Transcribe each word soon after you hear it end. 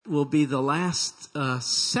will be the last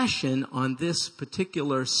session on this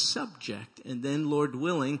particular subject. And then, Lord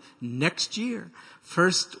willing, next year,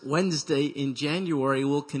 first Wednesday in January,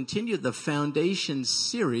 we'll continue the foundation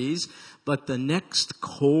series, but the next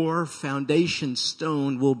core foundation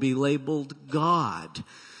stone will be labeled God.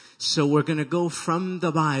 So we're going to go from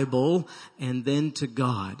the Bible and then to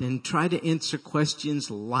God and try to answer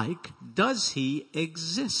questions like, does he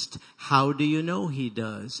exist? How do you know he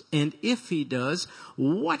does? And if he does,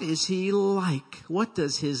 what is he like? What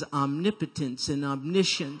does his omnipotence and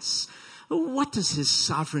omniscience, what does his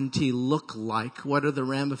sovereignty look like? What are the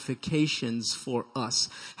ramifications for us?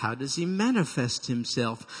 How does he manifest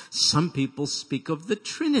himself? Some people speak of the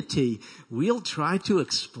Trinity. We'll try to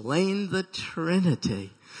explain the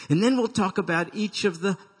Trinity. And then we'll talk about each of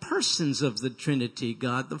the persons of the Trinity,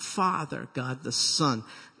 God the Father, God the Son,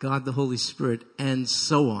 God the Holy Spirit, and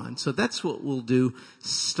so on. So that's what we'll do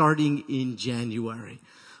starting in January.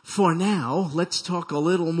 For now, let's talk a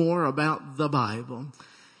little more about the Bible.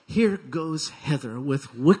 Here goes Heather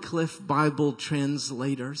with Wycliffe Bible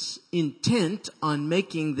Translators, intent on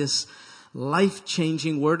making this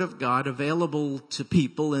life-changing Word of God available to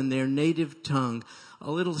people in their native tongue.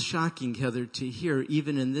 A little shocking, Heather, to hear,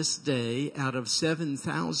 even in this day, out of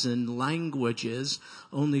 7,000 languages,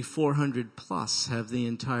 only 400 plus have the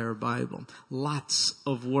entire Bible. Lots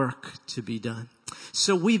of work to be done.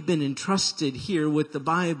 So we've been entrusted here with the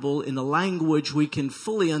Bible in a language we can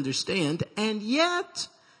fully understand, and yet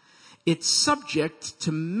it's subject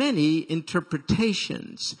to many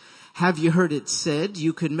interpretations. Have you heard it said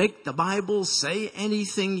you can make the Bible say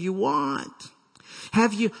anything you want?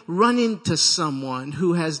 Have you run into someone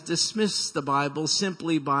who has dismissed the Bible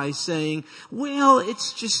simply by saying, well,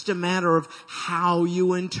 it's just a matter of how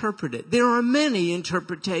you interpret it? There are many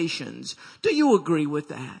interpretations. Do you agree with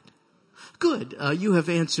that? Good. You have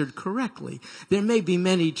answered correctly. There may be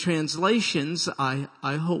many translations. I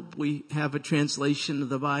hope we have a translation of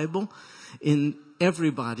the Bible in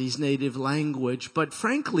everybody's native language. But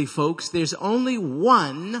frankly, folks, there's only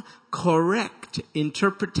one correct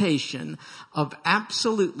interpretation of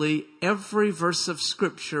absolutely every verse of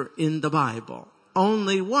Scripture in the Bible.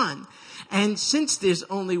 Only one. And since there's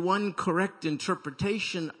only one correct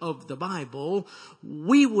interpretation of the Bible,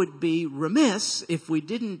 we would be remiss if we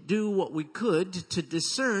didn't do what we could to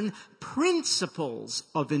discern principles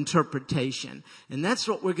of interpretation. And that's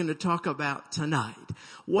what we're going to talk about tonight.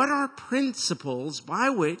 What are principles by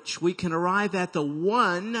which we can arrive at the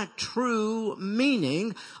one true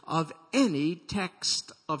meaning of any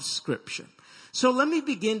text of Scripture? So let me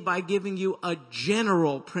begin by giving you a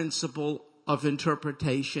general principle of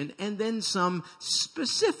interpretation and then some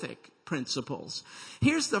specific principles.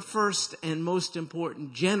 Here's the first and most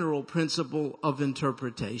important general principle of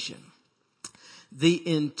interpretation. The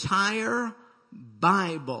entire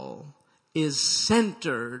Bible is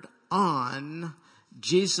centered on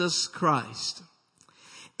Jesus Christ.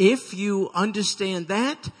 If you understand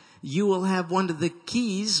that, you will have one of the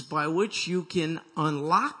keys by which you can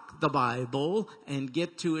unlock the Bible and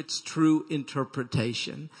get to its true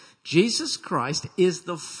interpretation. Jesus Christ is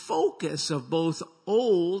the focus of both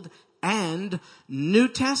Old and New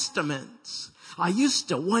Testaments. I used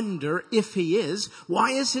to wonder if he is,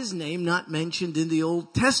 why is his name not mentioned in the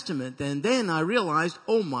Old Testament? And then I realized,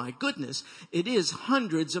 oh my goodness, it is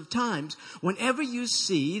hundreds of times. Whenever you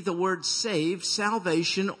see the word save,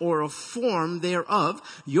 salvation, or a form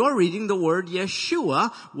thereof, you're reading the word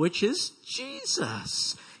Yeshua, which is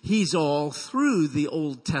Jesus. He's all through the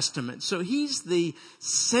Old Testament. So he's the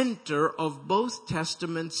center of both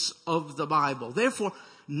testaments of the Bible. Therefore,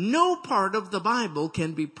 no part of the Bible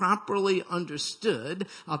can be properly understood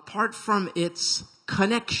apart from its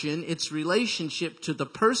connection, its relationship to the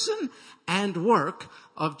person and work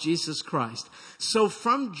of Jesus Christ. So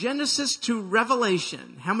from Genesis to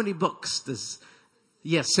Revelation, how many books does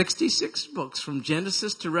 66 books from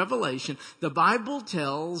Genesis to Revelation. The Bible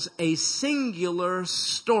tells a singular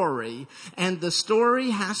story, and the story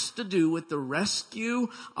has to do with the rescue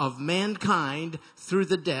of mankind through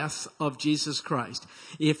the death of Jesus Christ.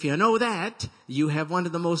 If you know that, you have one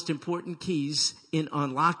of the most important keys in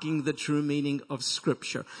unlocking the true meaning of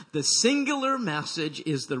Scripture. The singular message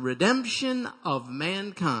is the redemption of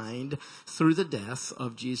mankind through the death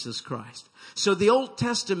of Jesus Christ. So the Old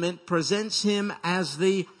Testament presents him as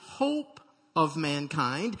the hope of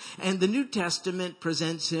mankind, and the New Testament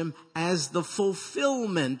presents him as the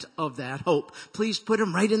fulfillment of that hope. Please put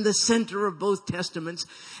him right in the center of both testaments,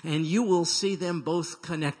 and you will see them both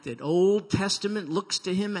connected. Old Testament looks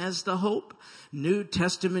to him as the hope. New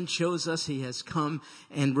Testament shows us he has come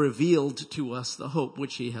and revealed to us the hope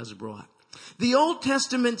which he has brought. The Old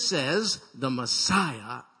Testament says the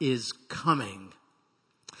Messiah is coming.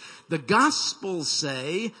 The Gospels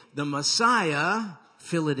say the Messiah,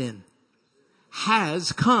 fill it in,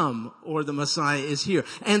 has come, or the Messiah is here.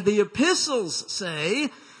 And the epistles say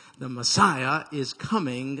the Messiah is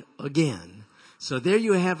coming again. So there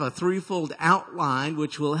you have a threefold outline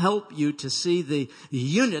which will help you to see the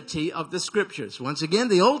unity of the scriptures. Once again,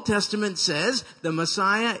 the Old Testament says the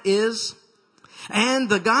Messiah is, and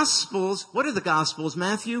the Gospels, what are the Gospels?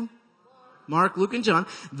 Matthew, Mark, Luke, and John.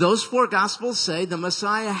 Those four Gospels say the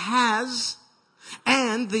Messiah has,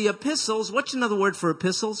 and the epistles, what's another word for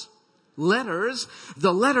epistles? Letters.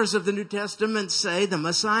 The letters of the New Testament say the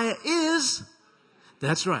Messiah is.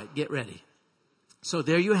 That's right. Get ready. So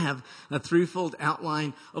there you have a threefold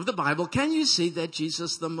outline of the Bible. Can you see that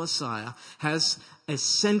Jesus the Messiah has a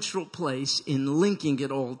central place in linking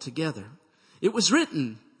it all together? It was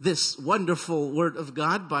written, this wonderful Word of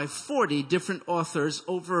God, by 40 different authors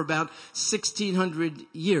over about 1,600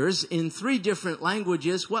 years in 3 different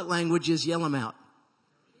languages. What languages? Yell them out.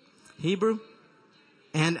 Hebrew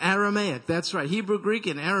and Aramaic. That's right. Hebrew, Greek,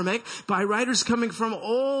 and Aramaic, by writers coming from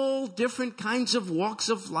all different kinds of walks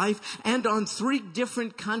of life and on 3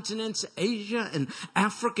 different continents, Asia and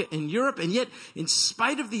Africa and Europe. And yet, in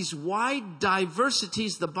spite of these wide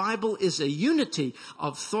diversities, the Bible is a unity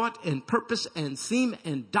of thought and purpose and theme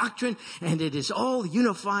and doctrine, and it is all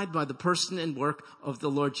unified by the person and work of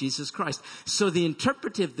the Lord Jesus Christ. So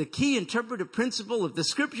the key interpretive principle of the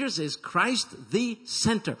scriptures is Christ, the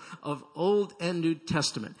center of Old and New Testament.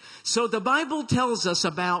 So the Bible tells us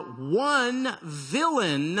about one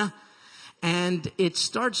villain, and it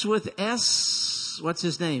starts with S. What's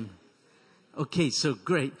his name? Okay, so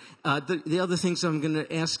great. The other things I'm going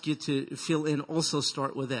to ask you to fill in also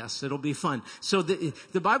start with S. It'll be fun. So the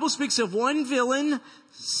Bible speaks of one villain,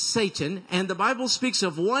 Satan, and the Bible speaks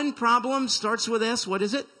of one problem, starts with S. What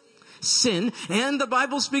is it? Sin. And the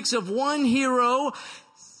Bible speaks of one hero,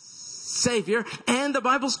 Savior, and the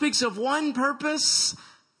Bible speaks of one purpose,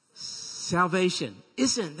 salvation.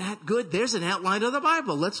 Isn't that good? There's an outline of the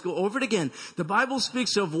Bible. Let's go over it again. The Bible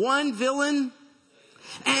speaks of one villain,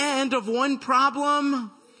 and of one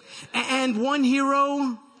problem, and one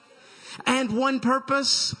hero, and one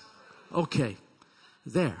purpose. Okay,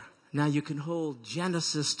 there. Now you can hold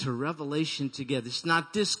Genesis to Revelation together. It's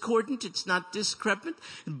not discordant. It's not discrepant.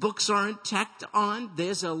 Books aren't tacked on.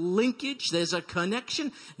 There's a linkage. There's a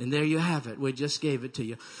connection. And there you have it. We just gave it to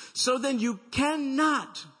you. So then you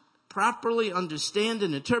cannot properly understand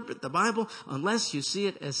and interpret the Bible unless you see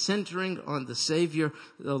it as centering on the Savior,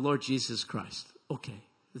 the Lord Jesus Christ. Okay.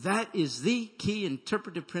 That is the key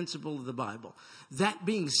interpretive principle of the Bible. That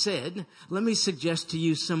being said, let me suggest to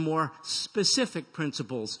you some more specific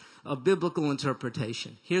principles of biblical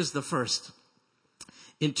interpretation. Here's the first.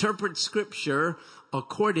 Interpret Scripture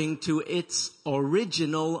according to its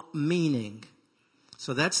original meaning.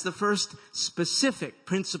 So that's the first specific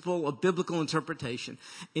principle of biblical interpretation.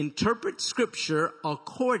 Interpret Scripture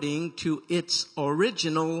according to its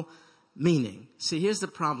original meaning. See, here's the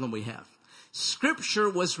problem we have. Scripture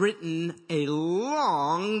was written a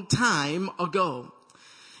long time ago.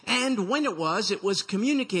 And when it was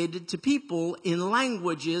communicated to people in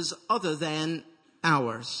languages other than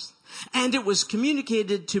ours. And it was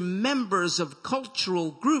communicated to members of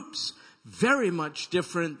cultural groups very much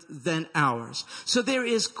different than ours. So there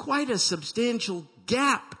is quite a substantial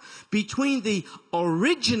gap between the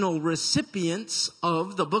original recipients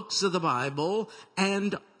of the books of the Bible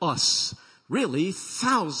and us. Really,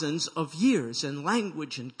 thousands of years and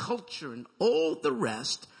language and culture and all the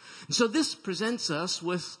rest. So this presents us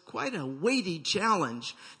with quite a weighty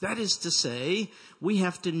challenge. That is to say, we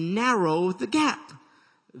have to narrow the gap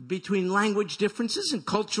between language differences and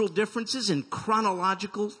cultural differences and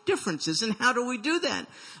chronological differences. And how do we do that?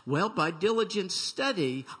 Well, by diligent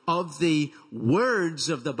study of the words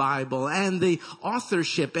of the Bible and the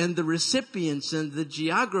authorship and the recipients and the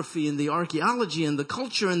geography and the archaeology and the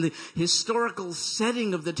culture and the historical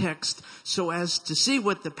setting of the text, so as to see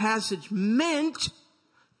what the passage meant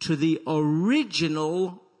to the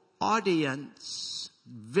original audience.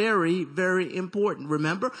 Very, very important.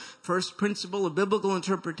 Remember, first principle of biblical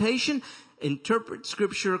interpretation, interpret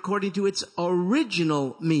Scripture according to its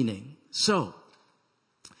original meaning. So,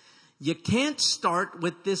 you can't start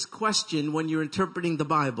with this question when you're interpreting the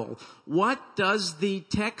Bible. What does the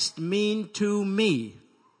text mean to me?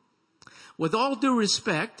 With all due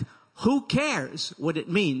respect, who cares what it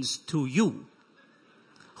means to you?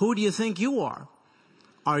 Who do you think you are?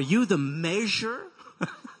 Are you the measure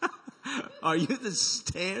Are you the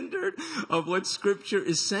standard of what Scripture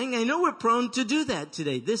is saying? I know we're prone to do that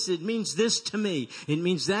today. It means this to me. It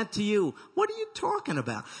means that to you. What are you talking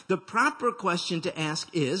about? The proper question to ask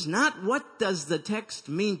is not what does the text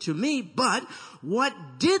mean to me, but what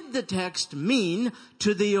did the text mean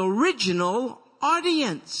to the original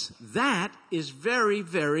audience? That is very,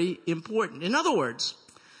 very important. In other words,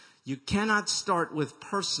 you cannot start with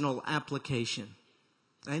personal application.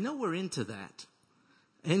 I know we're into that.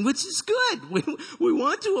 And which is good. We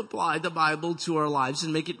want to apply the Bible to our lives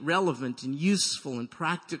and make it relevant and useful and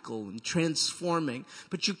practical and transforming.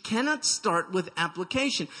 But you cannot start with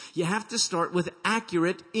application. You have to start with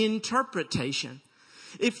accurate interpretation.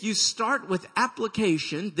 If you start with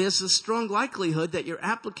application, there's a strong likelihood that your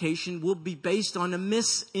application will be based on a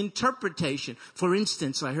misinterpretation. For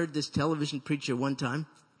instance, I heard this television preacher one time,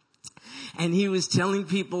 and he was telling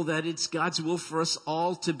people that it's God's will for us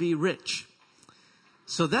all to be rich.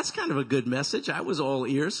 So that's kind of a good message. I was all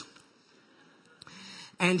ears.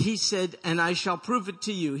 And he said, and I shall prove it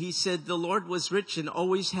to you. He said the Lord was rich and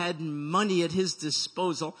always had money at his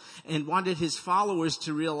disposal and wanted his followers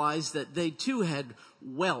to realize that they too had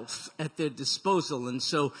wealth at their disposal. And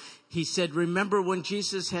so he said, remember when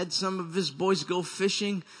Jesus had some of his boys go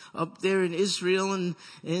fishing up there in Israel and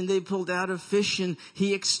they pulled out a fish and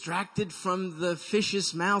he extracted from the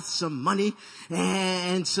fish's mouth some money.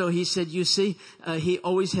 And so he said, you see, he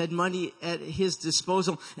always had money at his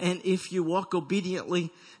disposal. And if you walk obediently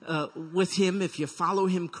with him, if you follow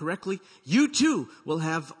him correctly, you too will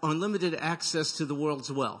have unlimited access to the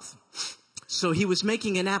world's wealth. So he was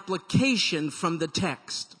making an application from the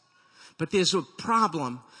text. But there's a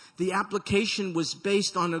problem. The application was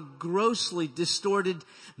based on a grossly distorted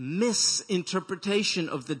misinterpretation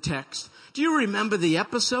of the text. Do you remember the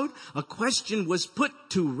episode? A question was put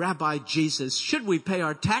to Rabbi Jesus. Should we pay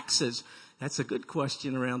our taxes? That's a good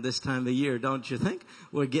question around this time of year, don't you think?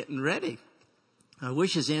 We're getting ready. I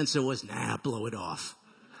wish his answer was, nah, blow it off.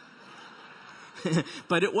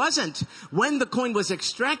 But it wasn't. When the coin was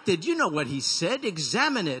extracted, you know what he said.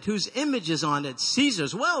 Examine it. Whose image is on it?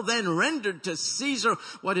 Caesar's. Well, then rendered to Caesar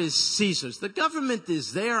what is Caesar's. The government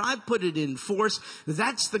is there. I put it in force.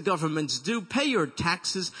 That's the government's due. Pay your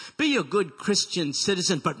taxes. Be a good Christian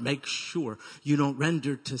citizen, but make sure you don't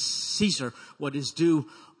render to Caesar what is due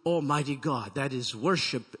Almighty God. That is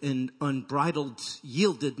worship in unbridled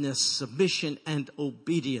yieldedness, submission, and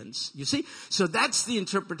obedience. You see? So that's the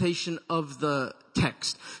interpretation of the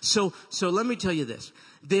text. So let me tell you this.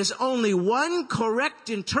 There's only one correct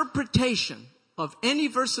interpretation of any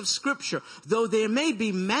verse of Scripture, though there may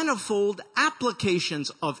be manifold applications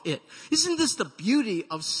of it. Isn't this the beauty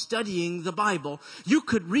of studying the Bible? You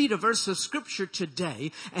could read a verse of Scripture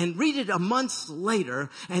today and read it a month later,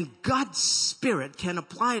 and God's Spirit can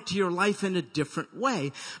apply it to your life in a different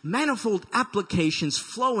way. Manifold applications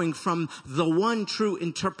flowing from the one true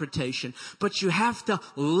interpretation. But you have to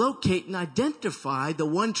locate and identify the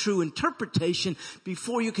one true interpretation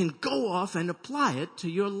before you can go off and apply it to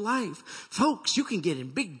your life. Folks, you can get in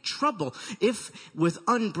big trouble if with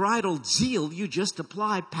unbridled zeal you just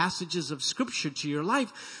apply passages of Scripture to your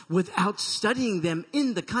life without studying them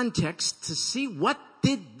in the context to see what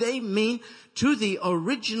did they mean to the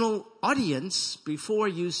original audience before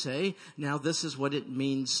you say, now this is what it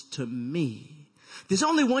means to me. There's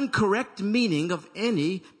only one correct meaning of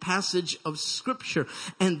any passage of Scripture,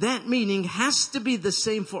 and that meaning has to be the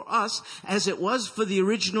same for us as it was for the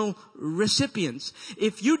original recipients.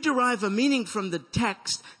 If you derive a meaning from the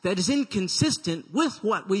text that is inconsistent with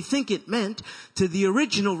what we think it meant to the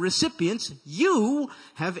original recipients, you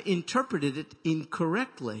have interpreted it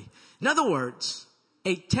incorrectly. In other words,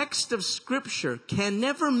 a text of Scripture can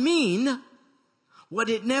never mean what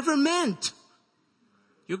it never meant.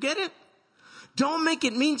 You get it? Don't make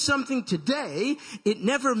it mean something today it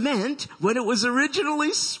never meant when it was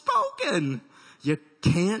originally spoken. You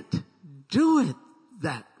can't do it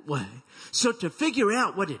that way. So to figure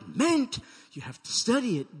out what it meant, you have to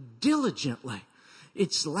study it diligently.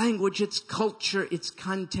 Its language, its culture, its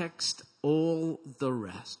context, all the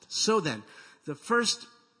rest. So then, the first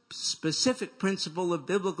specific principle of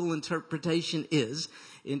biblical interpretation is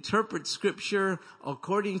interpret Scripture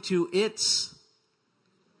according to its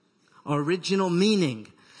original meaning.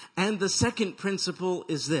 And the second principle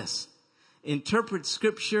is this. Interpret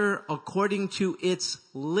Scripture according to its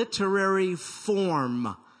literary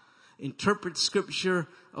form. Interpret Scripture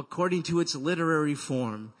according to its literary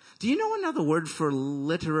form. Do you know another word for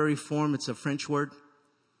literary form? It's a French word.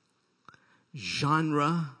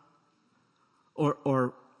 Genre.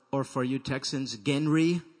 Or for you Texans,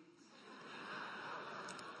 genre.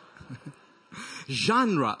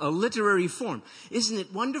 genre, a literary form. Isn't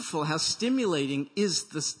it wonderful how stimulating is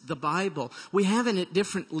the Bible? We have in it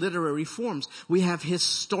different literary forms. We have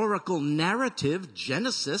historical narrative.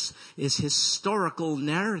 Genesis is historical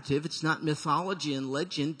narrative. It's not mythology and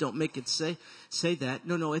legend. Don't make it say that.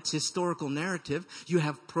 No, it's historical narrative. You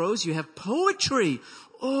have prose, you have poetry.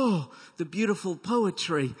 Oh, the beautiful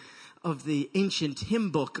poetry of the ancient hymn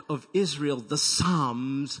book of Israel, the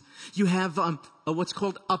Psalms. You have what's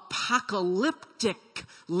called apocalyptic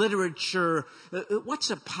literature. What's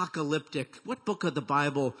apocalyptic? What book of the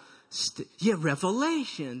Bible?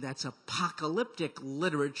 Revelation. That's apocalyptic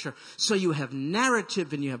literature. So you have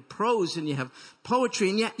narrative and you have prose and you have poetry.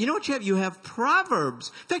 And yet, you know what you have? You have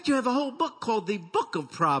Proverbs. In fact, you have a whole book called the Book of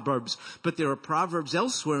Proverbs. But there are Proverbs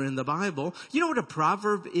elsewhere in the Bible. You know what a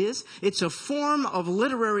proverb is? It's a form of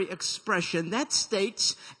literary expression that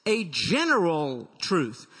states a general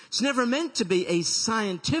truth. It's never meant to be a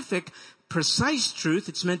scientific, precise truth.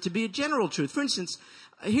 It's meant to be a general truth. For instance,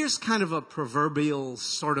 here's kind of a proverbial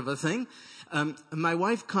sort of a thing. My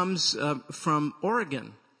wife comes from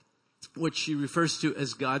Oregon, which she refers to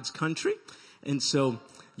as God's country, and so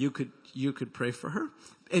you could pray for her.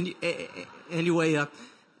 And anyway,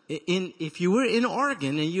 if you were in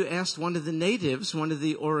Oregon and you asked one of the natives, one of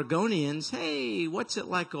the Oregonians, "Hey, what's it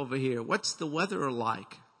like over here? What's the weather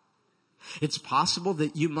like?" It's possible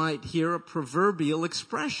that you might hear a proverbial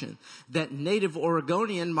expression that native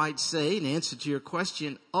Oregonian might say in answer to your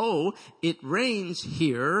question, "Oh, it rains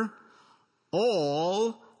here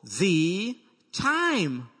all the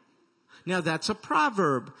time." Now that's a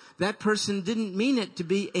proverb. That person didn't mean it to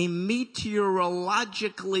be a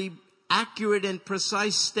meteorologically accurate and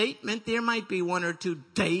precise statement. There might be 1 or 2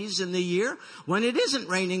 days in the year when it isn't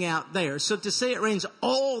raining out there. So to say it rains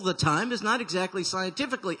all the time is not exactly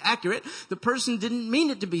scientifically accurate. The person didn't mean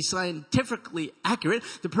it to be scientifically accurate.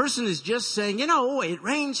 The person is just saying, it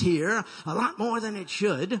rains here a lot more than it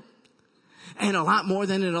should, and a lot more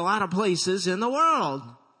than in a lot of places in the world.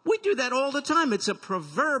 We do that all the time. It's a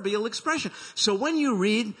proverbial expression. So when you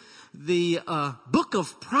read the book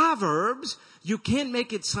of Proverbs, you can't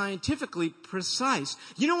make it scientifically precise.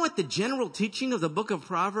 You know what the general teaching of the book of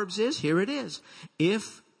Proverbs is? Here it is.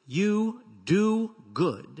 If you do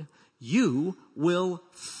good, you will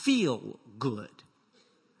feel good.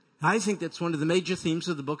 I think that's one of the major themes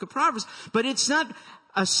of the book of Proverbs. But it's not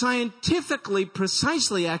a scientifically,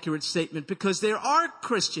 precisely accurate statement, because there are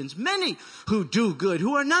Christians, many, who do good,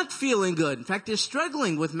 who are not feeling good. In fact, they're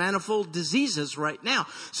struggling with manifold diseases right now.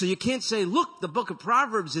 So you can't say, look, the book of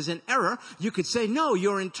Proverbs is in error. You could say, no,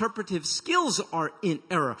 your interpretive skills are in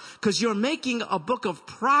error, because you're making a book of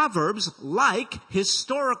Proverbs like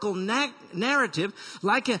historical narrative,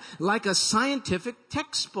 like a scientific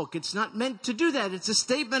textbook. It's not meant to do that. It's a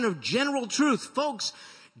statement of general truth. Folks,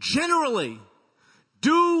 generally,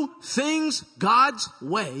 do things God's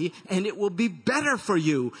way, and it will be better for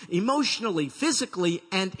you emotionally, physically,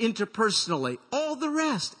 and interpersonally. All the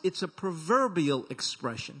rest, it's a proverbial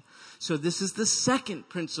expression. So this is the second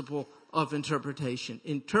principle of interpretation.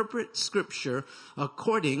 Interpret Scripture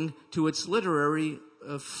according to its literary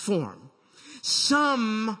form.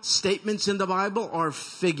 Some statements in the Bible are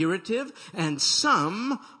figurative and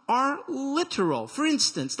some are literal. For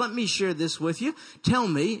instance, let me share this with you. Tell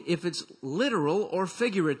me if it's literal or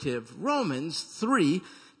figurative. Romans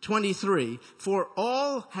 3:23. For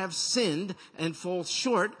all have sinned and fall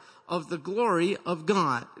short of the glory of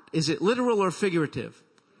God. Is it literal or figurative?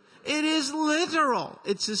 It is literal.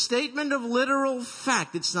 It's a statement of literal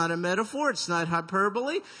fact. It's not a metaphor. It's not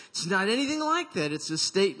hyperbole. It's not anything like that. It's a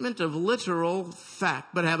statement of literal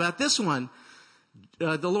fact. But how about this one?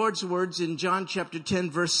 The Lord's words in John chapter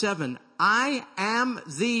 10 verse 7. I am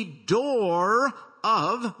the door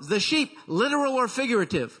of the sheep. Literal or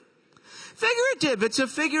figurative? Figurative. It's a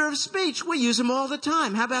figure of speech. We use them all the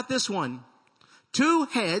time. How about this one? 2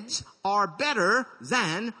 heads are better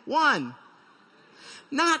than 1.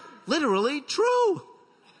 Not literally true.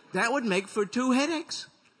 That would make for 2 headaches.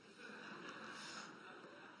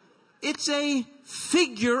 It's a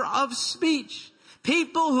figure of speech.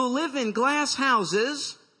 People who live in glass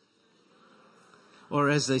houses, or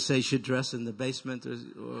as they say, should dress in the basement.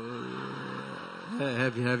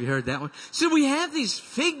 Have you heard that one? So we have these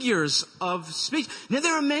figures of speech. Now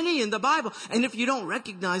there are many in the Bible, and if you don't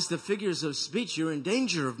recognize the figures of speech, you're in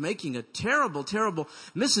danger of making a terrible, terrible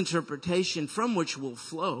misinterpretation from which will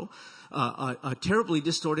flow a terribly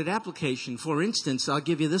distorted application. For instance, I'll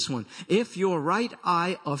give you this one. If your right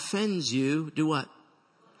eye offends you, do what?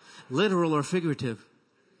 Literal or figurative?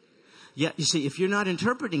 Yeah, you see, if you're not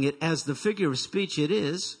interpreting it as the figure of speech it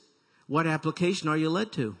is, what application are you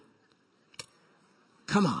led to?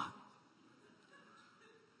 Come on.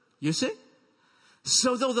 You see?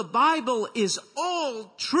 So though the Bible is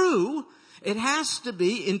all true, it has to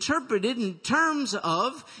be interpreted in terms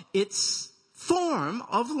of its form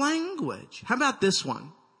of language. How about this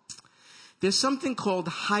one? There's something called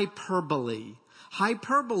hyperbole.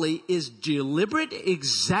 Hyperbole is deliberate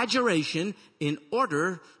exaggeration in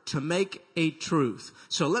order to make a truth.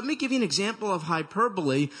 So let me give you an example of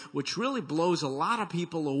hyperbole, which really blows a lot of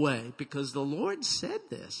people away, because the Lord said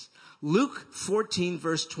this. Luke 14,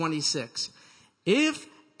 verse 26. If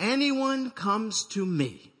anyone comes to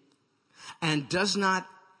me and does not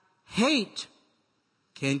hate,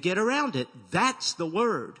 can't get around it, that's the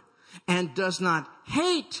word, and does not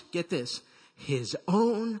hate, get this, his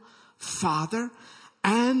own father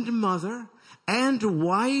and mother and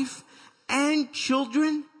wife and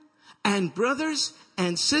children and brothers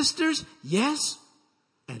and sisters, yes,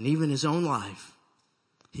 and even his own life,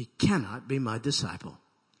 he cannot be my disciple.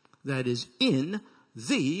 That is in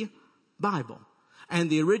the Bible. And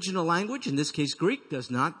the original language, in this case Greek, does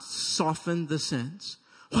not soften the sense.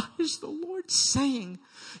 What is the Lord saying?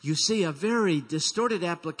 You see, a very distorted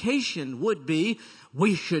application would be,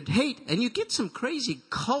 we should hate. And you get some crazy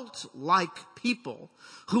cult-like people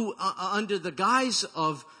who, under the guise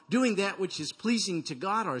of doing that which is pleasing to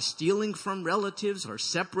God, are stealing from relatives, or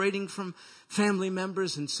separating from family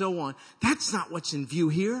members, and so on. That's not what's in view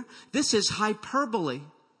here. This is hyperbole.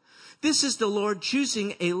 This is the Lord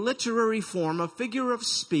choosing a literary form, a figure of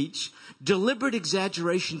speech, deliberate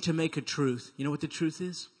exaggeration to make a truth. You know what the truth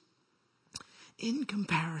is? In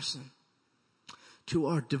comparison to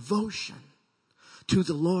our devotion to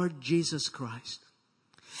the Lord Jesus Christ,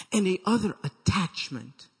 any other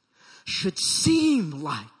attachment should seem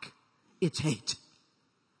like it's hate.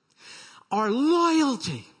 Our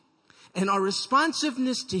loyalty and our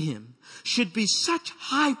responsiveness to Him should be such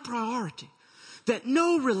high priority that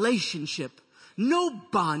no relationship, no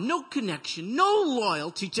bond, no connection, no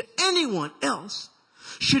loyalty to anyone else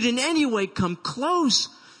should in any way come close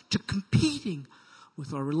to competing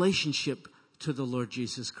with our relationship to the Lord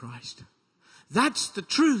Jesus Christ. That's the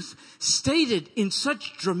truth stated in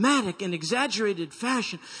such dramatic and exaggerated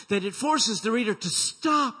fashion that it forces the reader to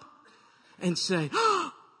stop and say,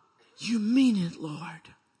 oh, you mean it, Lord.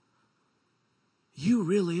 You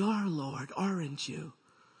really are Lord, aren't you?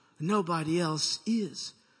 Nobody else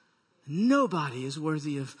is. Nobody is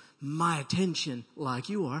worthy of my attention like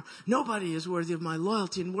you are. Nobody is worthy of my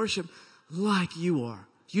loyalty and worship like you are.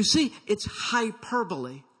 You see, it's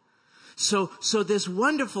hyperbole. So this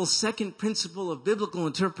wonderful second principle of biblical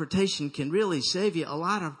interpretation can really save you a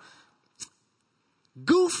lot of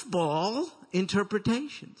goofball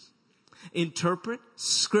interpretations. Interpret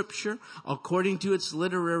Scripture according to its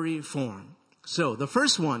literary form. So, the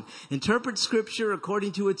first one, interpret Scripture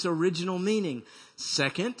according to its original meaning.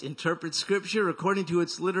 Second, interpret Scripture according to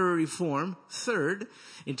its literary form. Third,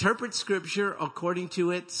 interpret Scripture according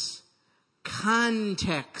to its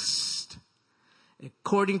context.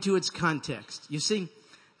 According to its context. You see,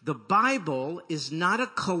 the Bible is not a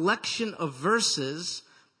collection of verses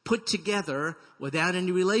put together without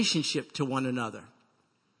any relationship to one another.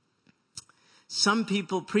 Some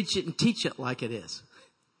people preach it and teach it like it is.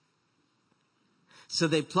 So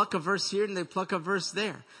they pluck a verse here and they pluck a verse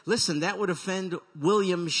there. Listen, that would offend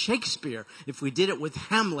William Shakespeare if we did it with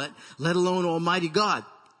Hamlet, let alone Almighty God.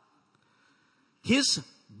 His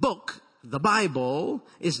book, the Bible,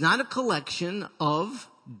 is not a collection of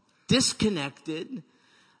disconnected,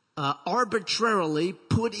 arbitrarily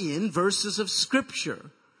put in verses of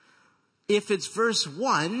Scripture. If it's verse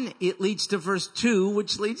 1, it leads to verse 2,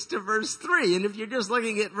 which leads to verse 3. And if you're just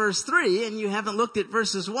looking at verse 3 and you haven't looked at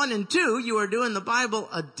verses 1 and 2, you are doing the Bible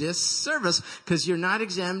a disservice because you're not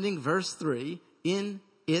examining verse 3 in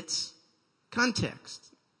its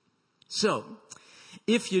context. So,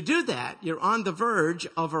 if you do that, you're on the verge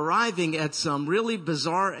of arriving at some really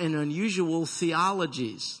bizarre and unusual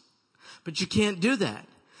theologies. But you can't do that,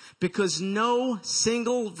 because no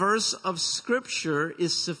single verse of Scripture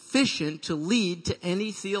is sufficient to lead to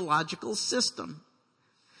any theological system.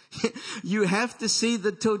 You have to see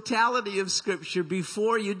the totality of Scripture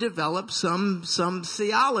before you develop some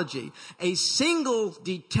theology. A single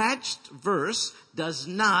detached verse does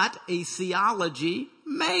not a theology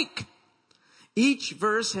make. Each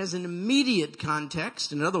verse has an immediate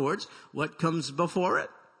context. In other words, what comes before it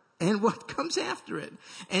and what comes after it.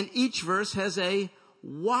 And each verse has a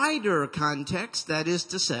wider context, that is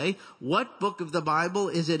to say, what book of the Bible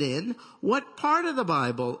is it in? What part of the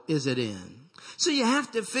Bible is it in? So you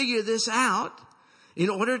have to figure this out in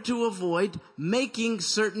order to avoid making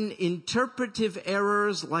certain interpretive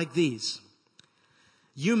errors like these.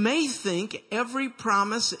 You may think every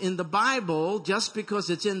promise in the Bible, just because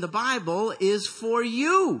it's in the Bible, is for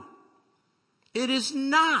you. It is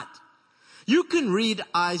not. You can read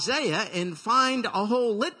Isaiah and find a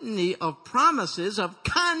whole litany of promises of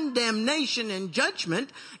condemnation and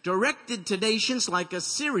judgment directed to nations like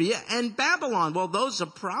Assyria and Babylon. Well, those are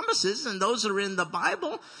promises and those are in the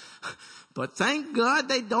Bible, but thank God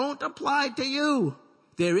they don't apply to you.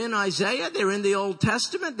 They're in Isaiah, they're in the Old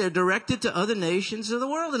Testament, they're directed to other nations of the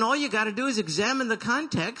world, and all you got to do is examine the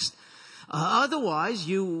context. Otherwise,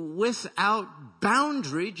 you, without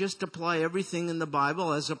boundary, just apply everything in the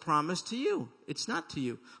Bible as a promise to you. It's not to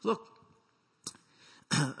you. Look,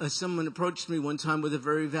 someone approached me one time with a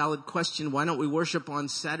very valid question. Why don't we worship on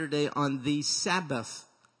Saturday on the Sabbath?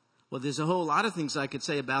 Well, there's a whole lot of things I could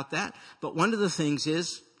say about that. But one of the things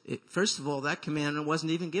is, first of all, that commandment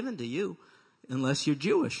wasn't even given to you unless you're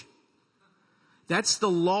Jewish. That's the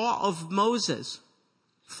law of Moses,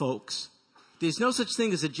 folks. There's no such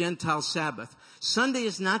thing as a Gentile Sabbath. Sunday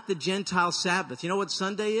is not the Gentile Sabbath. You know what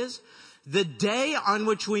Sunday is? The day on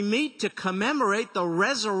which we meet to commemorate the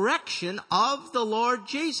resurrection of the Lord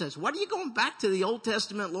Jesus. What are you going back to the Old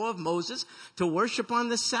Testament law of Moses to worship on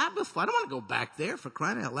the Sabbath? I don't want to go back there, for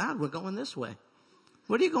crying out loud. We're going this way.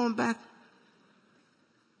 What are you going back?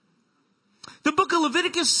 The book of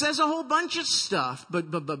Leviticus says a whole bunch of stuff, but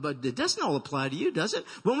it doesn't all apply to you, does it?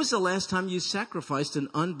 When was the last time you sacrificed an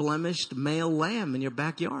unblemished male lamb in your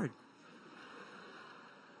backyard?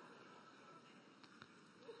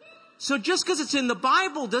 So just because it's in the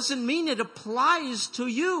Bible doesn't mean it applies to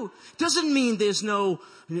you. Doesn't mean there's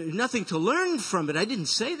nothing to learn from it. I didn't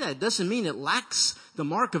say that. It doesn't mean it lacks the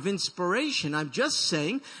mark of inspiration. I'm just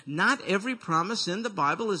saying not every promise in the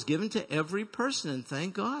Bible is given to every person, and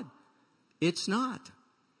thank God. It's not.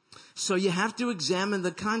 So you have to examine the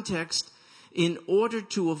context in order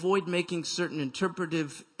to avoid making certain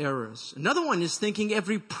interpretive errors. Another one is thinking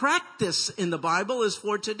every practice in the Bible is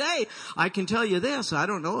for today. I can tell you this, I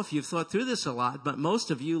don't know if you've thought through this a lot, but most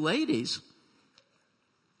of you ladies,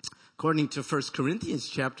 according to 1 Corinthians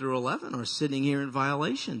chapter 11, are sitting here in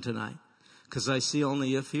violation tonight. Because I see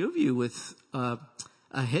only a few of you with a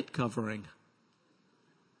head covering.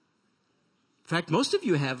 In fact, most of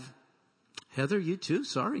you have, Heather, you too?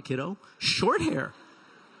 Sorry, kiddo. Short hair.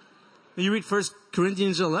 You read 1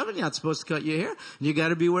 Corinthians 11, you're not supposed to cut your hair. You got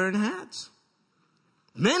to be wearing hats.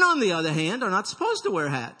 Men, on the other hand, are not supposed to wear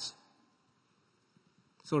hats.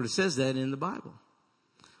 Sort of says that in the Bible.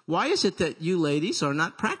 Why is it that you ladies are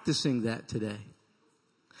not practicing that today?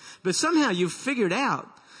 But somehow you've figured out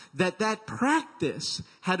that practice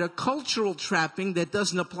had a cultural trapping that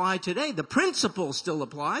doesn't apply today. The principle still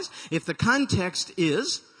applies. If the context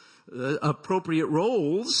is appropriate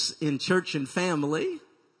roles in church and family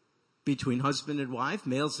between husband and wife,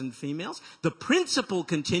 males and females, the principle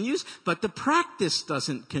continues, but the practice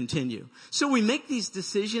doesn't continue. So we make these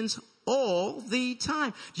decisions all the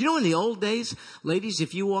time. Do you know in the old days, ladies,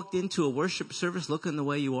 if you walked into a worship service looking the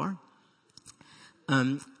way you are,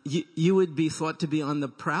 you would be thought to be on the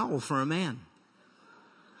prowl for a man.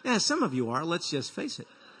 Yeah, some of you are, let's just face it.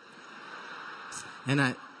 And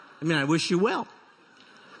I wish you well.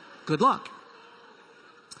 Good luck.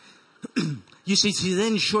 You see,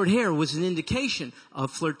 then short hair was an indication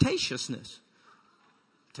of flirtatiousness.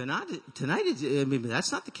 Tonight,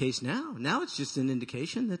 that's not the case now. Now it's just an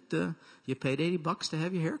indication that you paid $80 to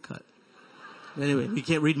have your hair cut. Anyway, we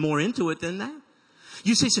can't read more into it than that.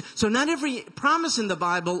 You see, so not every promise in the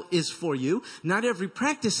Bible is for you. Not every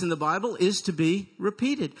practice in the Bible is to be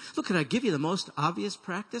repeated. Look, can I give you the most obvious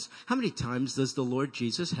practice? How many times does the Lord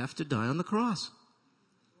Jesus have to die on the cross?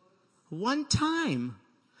 One time.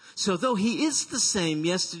 So though he is the same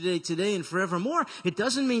yesterday, today, and forevermore, it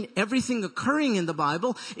doesn't mean everything occurring in the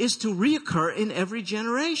Bible is to reoccur in every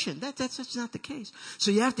generation. That's not the case.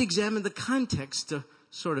 So you have to examine the context to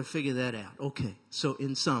sort of figure that out. Okay, so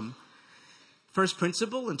in sum, first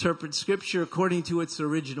principle, interpret Scripture according to its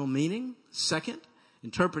original meaning. Second,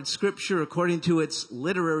 interpret Scripture according to its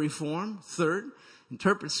literary form. Third,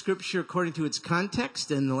 interpret Scripture according to its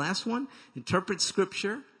context. And the last one, interpret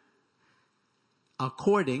Scripture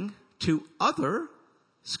according to other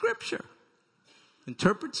Scripture.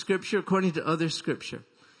 Interpret Scripture according to other Scripture.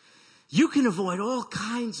 You can avoid all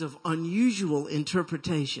kinds of unusual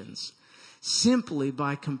interpretations simply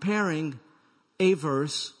by comparing a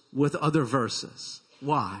verse with other verses.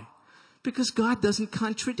 Why? Because God doesn't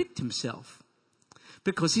contradict himself.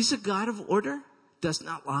 Because he's a God of order, does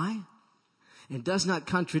not lie, and does not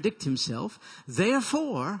contradict himself.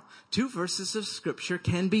 Therefore, two verses of Scripture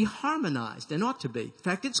can be harmonized and ought to be. In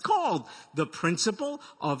fact, it's called the principle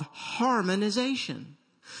of harmonization.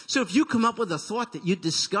 So if you come up with a thought that you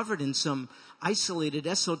discovered in some isolated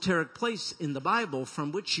esoteric place in the Bible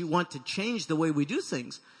from which you want to change the way we do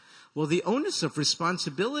things, well, the onus of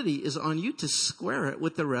responsibility is on you to square it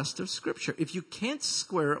with the rest of Scripture. If you can't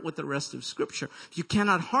square it with the rest of Scripture, if you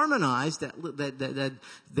cannot harmonize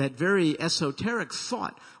that very esoteric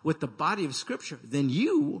thought with the body of Scripture, then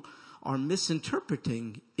you are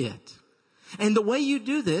misinterpreting it. And the way you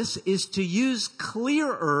do this is to use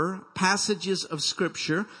clearer passages of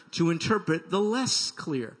Scripture to interpret the less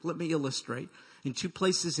clear. Let me illustrate. In 2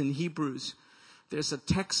 places in Hebrews, there's a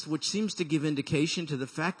text which seems to give indication to the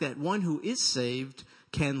fact that one who is saved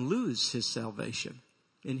can lose his salvation.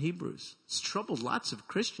 In Hebrews, it's troubled lots of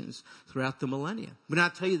Christians throughout the millennia. But I'll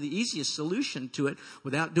tell you the easiest solution to it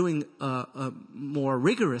without doing a more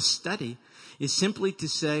rigorous study is simply to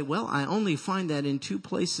say, well, I only find that in 2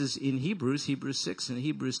 places in Hebrews 6 and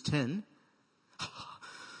Hebrews 10.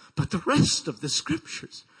 But the rest of the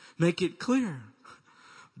Scriptures make it clear.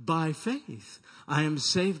 By faith, I am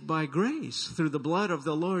saved by grace through the blood of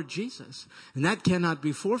the Lord Jesus. And that cannot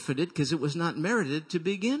be forfeited because it was not merited to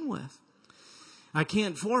begin with. I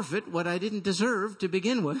can't forfeit what I didn't deserve to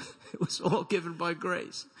begin with. It was all given by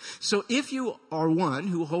grace. So if you are one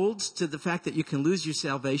who holds to the fact that you can lose your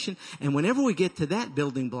salvation, and whenever we get to that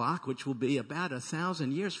building block, which will be about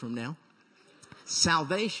 1,000 years from now,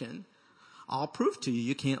 salvation, I'll prove to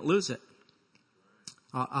you can't lose it.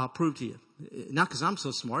 I'll prove to you. Not because I'm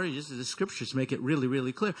so smart, it's just the Scriptures make it really,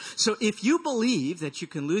 really clear. So if you believe that you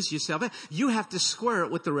can lose your salvation, you have to square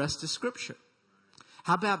it with the rest of Scripture.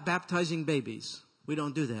 How about baptizing babies? We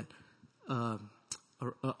don't do that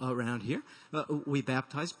around here. We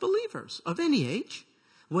baptize believers of any age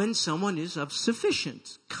when someone is of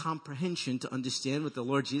sufficient comprehension to understand what the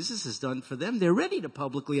Lord Jesus has done for them. They're ready to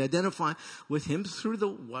publicly identify with Him through the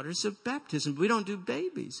waters of baptism. We don't do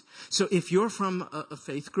babies. So if you're from a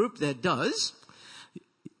faith group that does,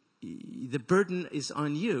 the burden is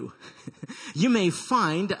on you. You may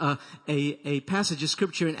find a passage of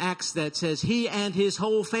Scripture in Acts that says he and his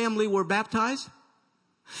whole family were baptized.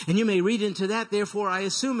 And you may read into that, therefore I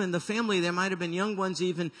assume in the family there might have been young ones,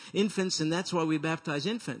 even infants, and that's why we baptize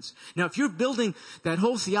infants. Now if you're building that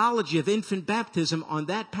whole theology of infant baptism on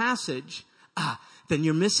that passage, then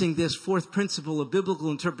you're missing this fourth principle of biblical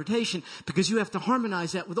interpretation, because you have to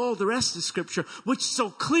harmonize that with all the rest of Scripture, which so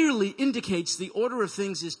clearly indicates the order of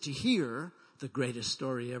things is to hear the greatest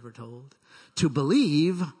story ever told, to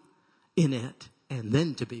believe in it, and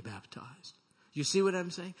then to be baptized. You see what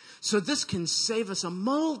I'm saying? So this can save us a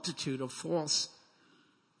multitude of false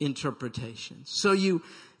interpretations. So you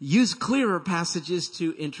use clearer passages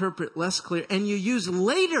to interpret less clear, and you use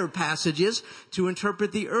later passages to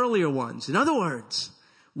interpret the earlier ones. In other words,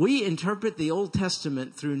 we interpret the Old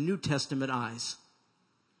Testament through New Testament eyes.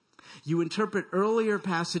 You interpret earlier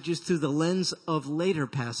passages through the lens of later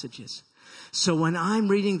passages. So when I'm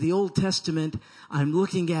reading the Old Testament, I'm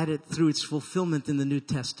looking at it through its fulfillment in the New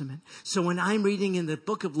Testament. So when I'm reading in the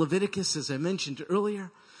book of Leviticus, as I mentioned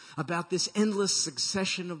earlier, about this endless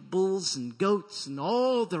succession of bulls and goats and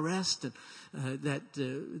all the rest, and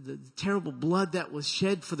the terrible blood that was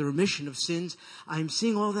shed for the remission of sins, I'm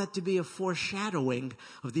seeing all that to be a foreshadowing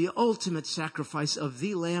of the ultimate sacrifice of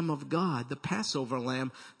the Lamb of God, the Passover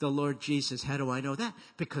Lamb, the Lord Jesus. How do I know that?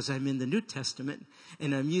 Because I'm in the New Testament,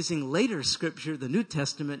 and I'm using later Scripture, the New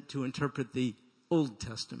Testament, to interpret the Old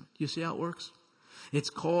Testament. You see how it works? It's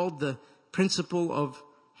called the principle of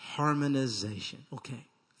harmonization. Okay,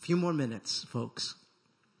 a few more minutes, folks.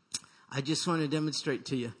 I just want to demonstrate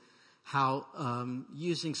to you how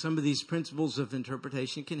using some of these principles of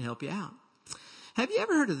interpretation can help you out. Have you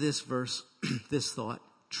ever heard of this verse, this thought?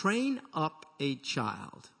 Train up a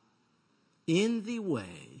child in the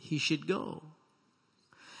way he should go,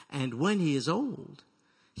 and when he is old,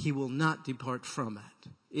 he will not depart from it.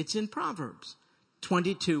 It's in Proverbs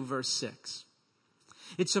 22, verse 6.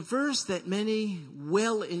 It's a verse that many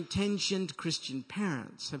well-intentioned Christian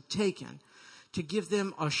parents have taken to give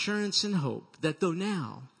them assurance and hope that though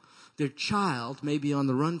now their child may be on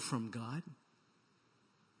the run from God,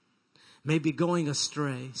 may be going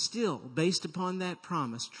astray, still, based upon that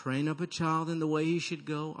promise, train up a child in the way he should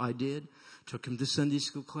go. I did. Took him to Sunday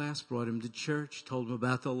school class, brought him to church, told him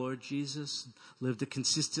about the Lord Jesus, lived a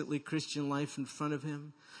consistently Christian life in front of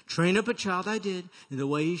him. Train up a child, I did, in the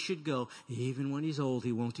way he should go. Even when he's old,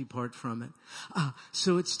 he won't depart from it.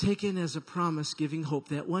 So it's taken as a promise, giving hope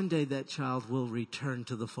that one day that child will return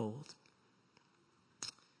to the fold.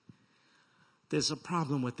 There's a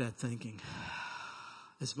problem with that thinking,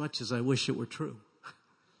 as much as I wish it were true.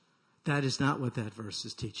 That is not what that verse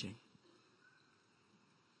is teaching.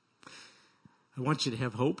 I want you to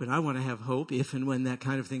have hope, and I want to have hope if and when that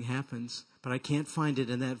kind of thing happens. But I can't find it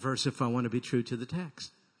in that verse if I want to be true to the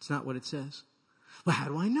text. It's not what it says. Well, how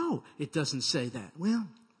do I know it doesn't say that? Well,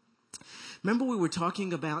 remember we were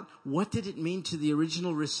talking about what did it mean to the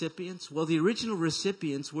original recipients? Well, the original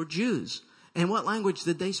recipients were Jews. And what language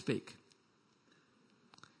did they speak?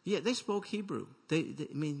 Yeah, they spoke Hebrew.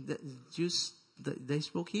 The Jews, they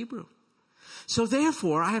spoke Hebrew. So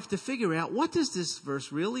therefore, I have to figure out, what does this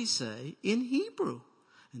verse really say in Hebrew?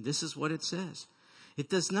 And this is what it says. It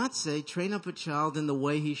does not say, train up a child in the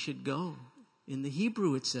way he should go. In the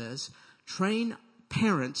Hebrew it says,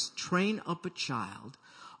 parents train up a child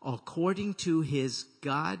according to his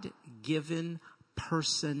God-given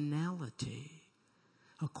personality.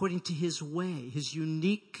 According to his way, his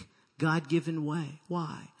unique God-given way.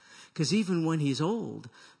 Why? Because even when he's old,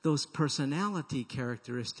 those personality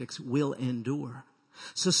characteristics will endure.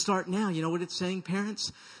 So start now. You know what it's saying,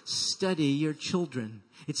 parents? Study your children.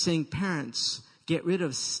 It's saying, parents, get rid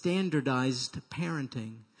of standardized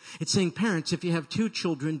parenting. It's saying, parents, if you have 2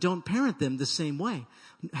 children, don't parent them the same way.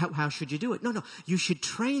 How should you do it? No. You should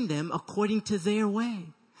train them according to their way.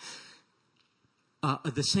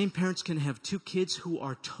 The same parents can have 2 kids who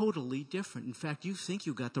are totally different. In fact, you think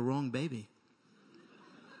you got the wrong baby.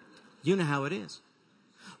 You know how it is.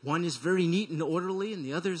 One is very neat and orderly, and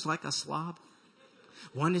the other is like a slob.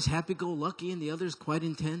 One is happy-go-lucky, and the other is quite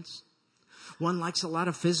intense. One likes a lot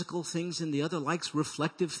of physical things, and the other likes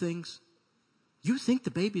reflective things. You think the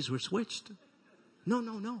babies were switched. No.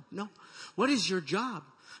 What is your job?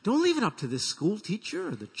 Don't leave it up to the school teacher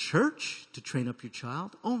or the church to train up your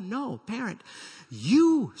child. Oh, no, parent.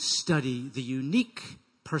 You study the unique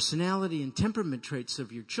personality and temperament traits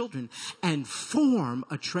of your children and form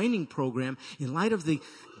a training program in light of the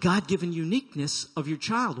God-given uniqueness of your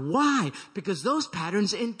child. Why? Because those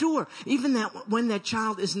patterns endure. Even that when that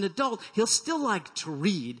child is an adult, he'll still like to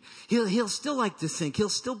read. He'll still like to think. He'll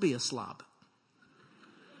still be a slob.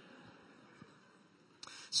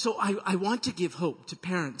 So I want to give hope to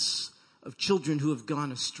parents of children who have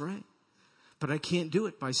gone astray. But I can't do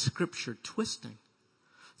it by scripture twisting.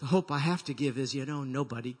 The hope I have to give is,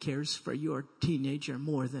 nobody cares for your teenager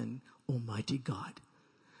more than Almighty God.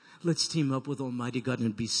 Let's team up with Almighty God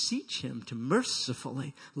and beseech Him to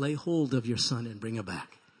mercifully lay hold of your son and bring him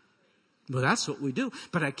back. Well, that's what we do.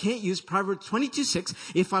 But I can't use Proverbs 22:6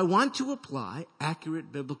 if I want to apply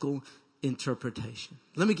accurate biblical interpretation.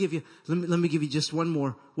 Let me give you just one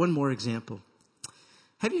more example.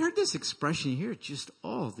 Have you heard this expression? You hear it just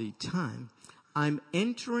all the time. I'm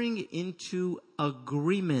entering into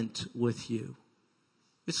agreement with you.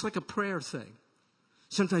 It's like a prayer thing.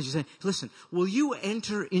 Sometimes you say, listen, will you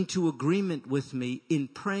enter into agreement with me in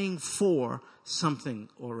praying for something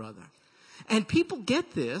or other? And people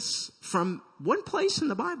get this from one place in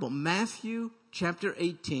the Bible, Matthew chapter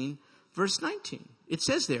 18, verse 19. It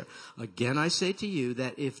says there, again I say to you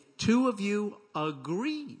that if 2 of you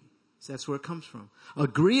agree, so that's where it comes from,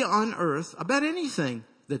 agree on earth about anything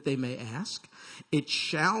that they may ask, it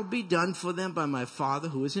shall be done for them by my Father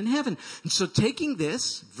who is in heaven. And so taking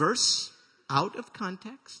this verse out of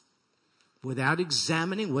context, without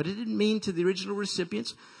examining what did it mean to the original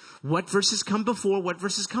recipients, what verses come before, what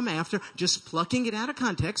verses come after, just plucking it out of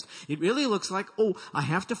context, it really looks like, I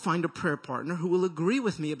have to find a prayer partner who will agree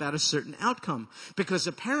with me about a certain outcome. Because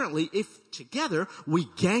apparently, if together we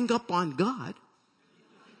gang up on God,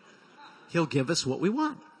 He'll give us what we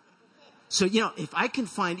want. So, if I can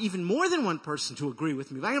find even more than one person to agree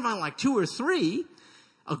with me, if I can find like 2 or 3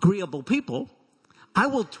 agreeable people, I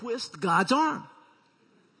will twist God's arm.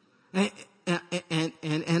 And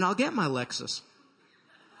I'll get my Lexus.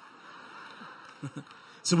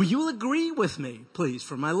 So will you agree with me, please,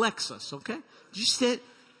 for my Lexus, okay?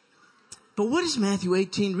 But what is Matthew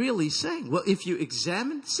 18 really saying? Well, if you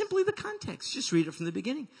examine simply the context, just read it from the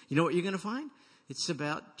beginning. You know what you're going to find? It's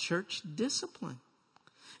about church discipline.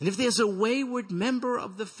 And if there's a wayward member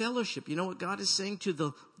of the fellowship, you know what God is saying to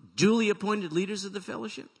the duly appointed leaders of the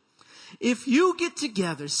fellowship? If you get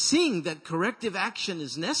together seeing that corrective action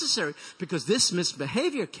is necessary, because this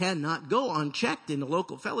misbehavior cannot go unchecked in the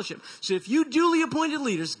local fellowship. So if you duly appointed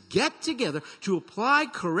leaders get together to apply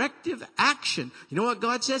corrective action, you know what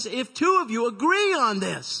God says? If 2 of you agree on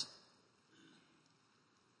this,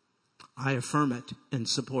 I affirm it and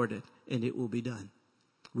support it, and it will be done.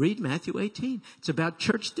 Read Matthew 18. It's about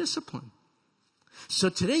church discipline. So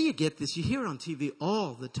today you get this. You hear it on TV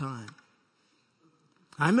all the time.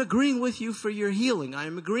 I'm agreeing with you for your healing.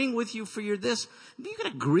 I'm agreeing with you for your this. You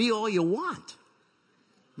can agree all you want.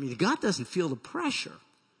 I mean, God doesn't feel the pressure.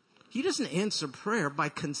 He doesn't answer prayer by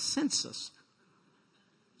consensus.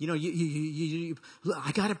 You know,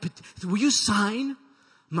 will you sign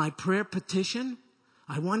my prayer petition?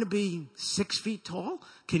 I want to be 6 feet tall.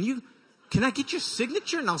 Can I get your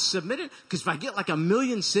signature and I'll submit it? Because if I get like 1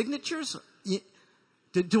 million signatures,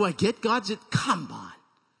 do I get God's? Come on.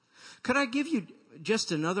 Could I give you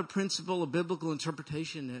just another principle of biblical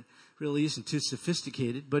interpretation that really isn't too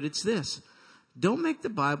sophisticated, but it's this. Don't make the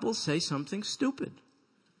Bible say something stupid.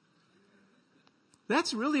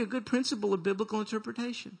 That's really a good principle of biblical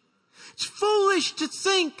interpretation. It's foolish to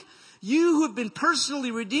think you who have been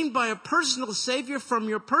personally redeemed by a personal Savior from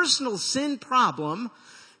your personal sin problem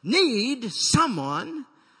need someone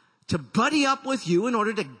to buddy up with you in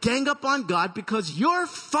order to gang up on God because your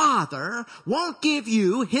Father won't give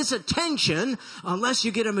you His attention unless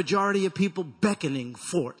you get a majority of people beckoning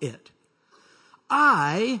for it.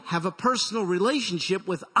 I have a personal relationship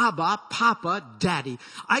with Abba, Papa, Daddy.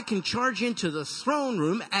 I can charge into the throne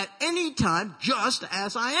room at any time just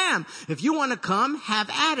as I am. If you want to come, have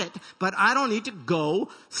at it. But I don't need to go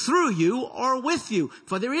through you or with you.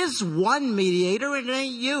 For there is one mediator, and it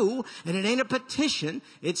ain't you, and it ain't a petition.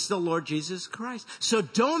 It's the Lord Jesus Christ. So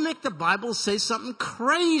don't make the Bible say something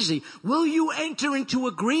crazy. Will you enter into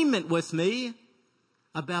agreement with me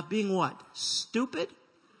about being what? Stupid?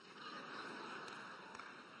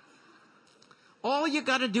 All you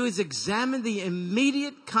got to do is examine the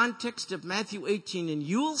immediate context of Matthew 18 and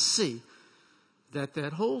you'll see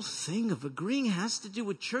that whole thing of agreeing has to do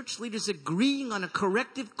with church leaders agreeing on a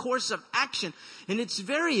corrective course of action. And it's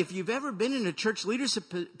if you've ever been in a church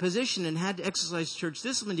leadership position and had to exercise church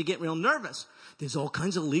discipline, you get real nervous. There's all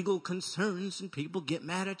kinds of legal concerns and people get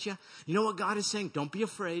mad at you. You know what God is saying? Don't be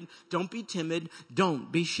afraid. Don't be timid.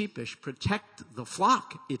 Don't be sheepish. Protect the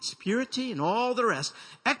flock, its purity and all the rest.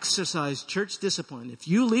 Exercise church discipline. If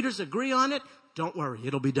you leaders agree on it, don't worry.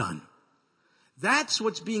 It'll be done. That's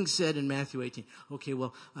what's being said in Matthew 18. Okay,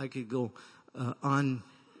 well, I could go on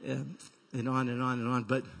and on and on and on,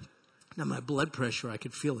 but now my blood pressure, I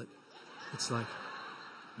could feel it. It's like,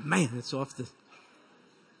 man, it's off the...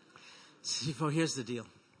 See, here's the deal.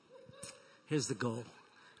 Here's the goal.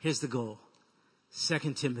 Here's the goal.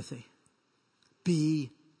 2 Timothy. Be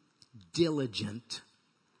diligent.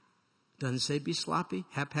 Doesn't say be sloppy,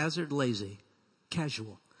 haphazard, lazy,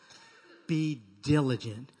 casual. Be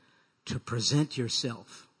diligent to present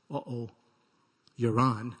yourself. You're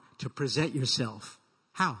on. To present yourself.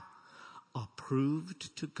 How?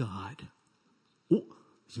 Approved to God. Oh,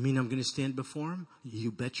 you mean I'm going to stand before Him?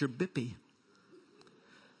 You bet your bippy.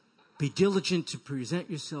 Be diligent to present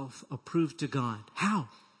yourself approved to God. How?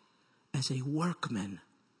 As a workman.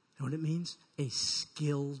 You know what it means? A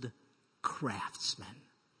skilled craftsman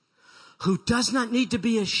who does not need to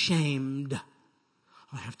be ashamed.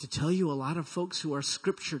 I have to tell you, a lot of folks who are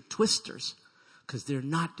scripture twisters, because they're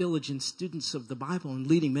not diligent students of the Bible and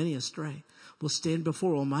leading many astray, will stand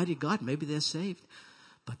before Almighty God. Maybe they're saved,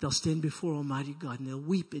 but they'll stand before Almighty God and they'll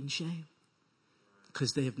weep in shame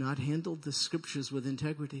because they have not handled the scriptures with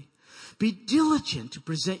integrity. Be diligent to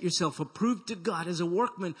present yourself approved to God as a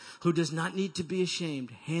workman who does not need to be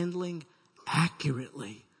ashamed, handling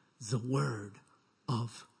accurately the word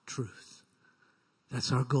of truth.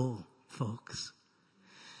 That's our goal, folks.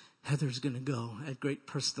 Heather's going to go at great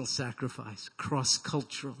personal sacrifice,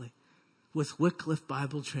 cross-culturally, with Wycliffe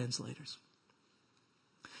Bible translators,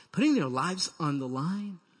 putting their lives on the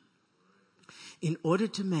line in order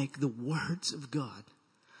to make the words of God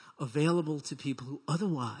available to people who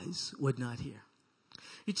otherwise would not hear.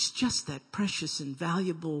 It's just that precious and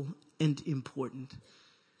valuable and important.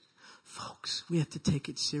 Folks, we have to take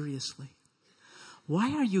it seriously.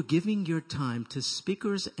 Why are you giving your time to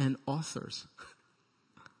speakers and authors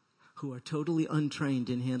who are totally untrained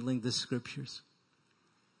in handling the scriptures?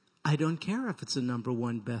 I don't care if it's a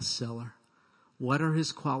 #1 bestseller. What are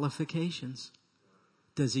his qualifications?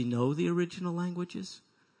 Does he know the original languages?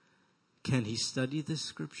 Can he study the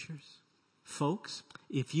scriptures? Folks,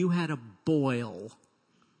 if you had a boil,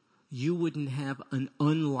 you wouldn't have an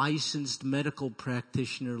unlicensed medical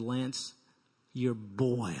practitioner lance your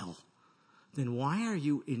boil. Then why are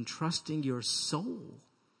you entrusting your soul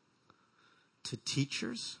to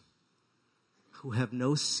teachers who have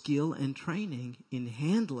no skill and training in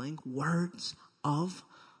handling words of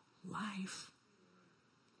life?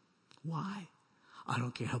 Why? I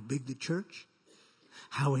don't care how big the church,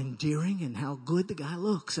 how endearing and how good the guy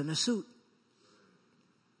looks in a suit.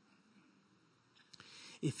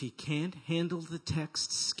 If he can't handle the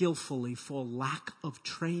text skillfully for lack of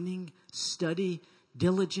training, study,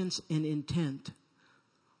 diligence, and intent,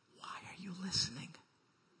 why are you listening?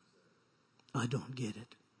 I don't get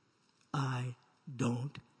it. I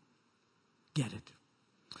don't get it.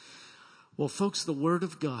 Well, folks, the Word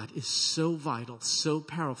of God is so vital, so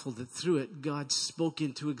powerful that through it, God spoke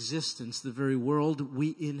into existence the very world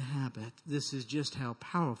we inhabit. This is just how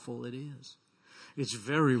powerful it is. It's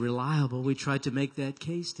very reliable. We tried to make that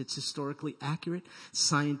case. It's historically accurate,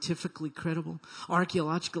 scientifically credible.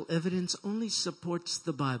 Archaeological evidence only supports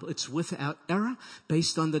the Bible. It's without error,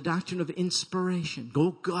 based on the doctrine of inspiration.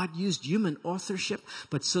 God used human authorship,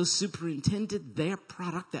 but so superintended their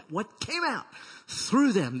product that what came out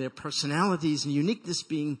through them, their personalities and uniqueness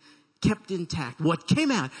being kept intact, what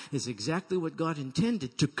came out is exactly what God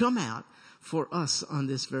intended to come out for us on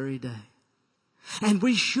this very day. And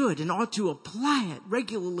we should and ought to apply it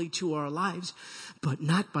regularly to our lives, but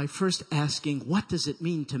not by first asking, what does it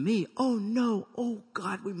mean to me? Oh no, oh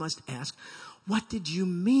God, we must ask, what did you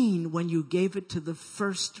mean when you gave it to the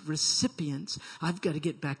first recipients? I've got to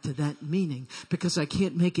get back to that meaning, because I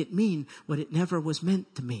can't make it mean what it never was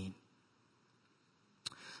meant to mean.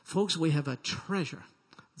 Folks, we have a treasure,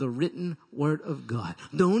 the written Word of God.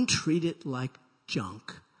 Don't treat it like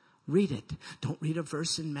junk. Read it. Don't read a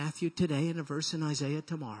verse in Matthew today and a verse in Isaiah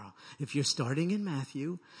tomorrow. If you're starting in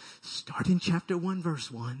Matthew, start in chapter 1,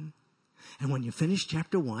 verse 1. And when you finish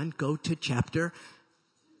chapter 1, go to chapter...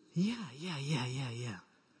 Yeah.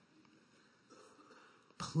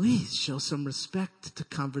 Please show some respect to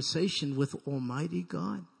conversation with Almighty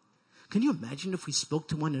God. Can you imagine if we spoke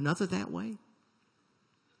to one another that way?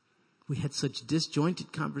 We had such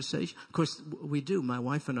disjointed conversation. Of course, we do. My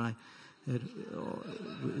wife and I...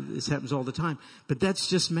 This happens all the time. But that's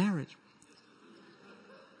just marriage.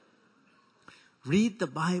 Read the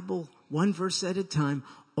Bible one verse at a time,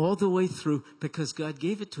 all the way through, because God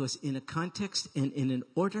gave it to us in a context and in an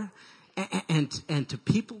order and to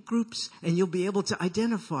people groups, and you'll be able to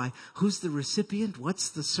identify who's the recipient,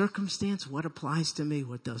 what's the circumstance, what applies to me,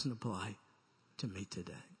 what doesn't apply to me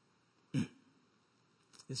today.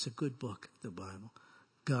 It's a good book, the Bible.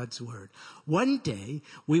 God's Word. One day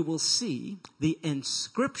we will see the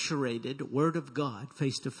inscripturated Word of God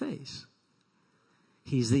face to face.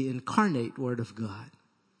 He's the incarnate Word of God.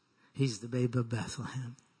 He's the babe of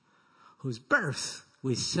Bethlehem, whose birth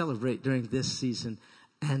we celebrate during this season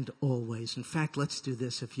and always. In fact, let's do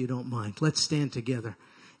this if you don't mind. Let's stand together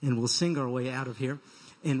and we'll sing our way out of here.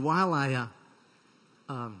 And while I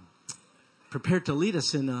prepare to lead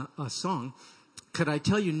us in a song, could I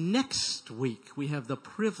tell you, next week we have the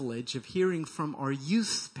privilege of hearing from our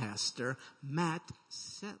youth pastor, Matt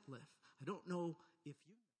Setliff. I don't know